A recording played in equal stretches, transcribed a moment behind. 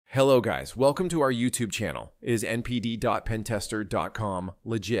Hello guys, welcome to our YouTube channel. Is NpdPentester.com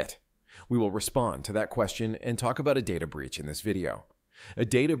legit? We will respond to that question and talk about a data breach in this video. A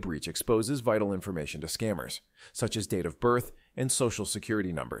data breach exposes vital information to scammers, such as date of birth and social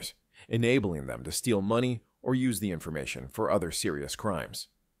security numbers, enabling them to steal money or use the information for other serious crimes.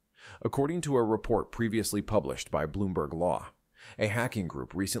 According to a report previously published by Bloomberg Law, a hacking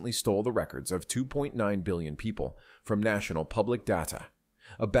group recently stole the records of 2.9 billion people from National Public Data,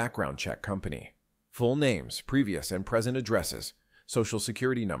 a background check company. Full names, previous and present addresses, social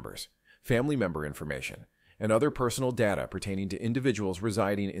security numbers, family member information, and other personal data pertaining to individuals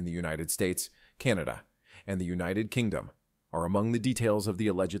residing in the United States, Canada, and the United Kingdom are among the details of the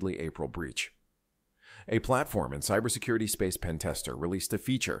allegedly April breach. A platform in cybersecurity space Pentester released a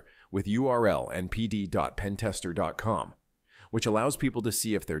feature with URL NpdPentester.com, which allows people to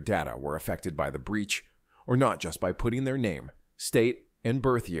see if their data were affected by the breach or not just by putting their name, state, and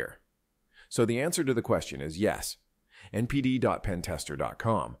birth year. So the answer to the question is yes.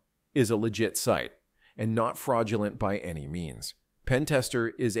 NpdPentester.com is a legit site and not fraudulent by any means.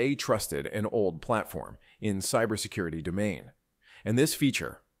 Pentester is a trusted and old platform in cybersecurity domain, and this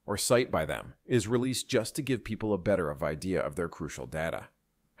feature, or site by them, is released just to give people a better idea of their crucial data.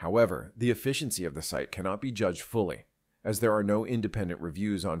 However, the efficiency of the site cannot be judged fully, as there are no independent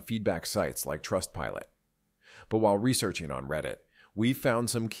reviews on feedback sites like Trustpilot. But while researching on Reddit, we found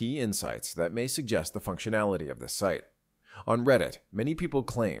some key insights that may suggest the functionality of this site. On Reddit, many people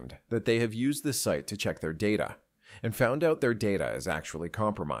claimed that they have used this site to check their data and found out their data is actually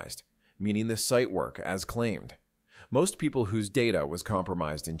compromised, meaning the site worked as claimed. Most people whose data was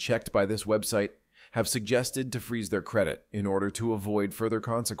compromised and checked by this website have suggested to freeze their credit in order to avoid further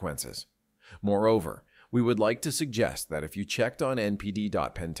consequences. Moreover, we would like to suggest that if you checked on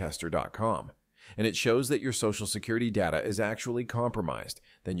NpdPentester.com, and it shows that your Social Security data is actually compromised,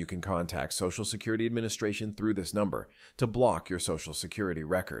 then you can contact Social Security Administration through this number to block your Social Security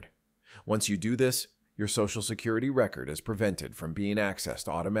record. Once you do this, your Social Security record is prevented from being accessed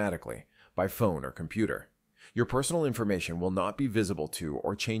automatically by phone or computer. Your personal information will not be visible to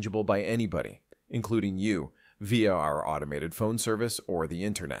or changeable by anybody, including you, via our automated phone service or the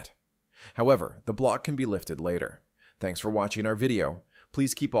internet. However, the block can be lifted later. Thanks for watching our video.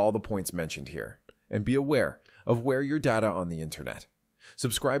 Please keep all the points mentioned here, and be aware of where your data on the internet.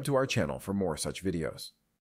 Subscribe to our channel for more such videos.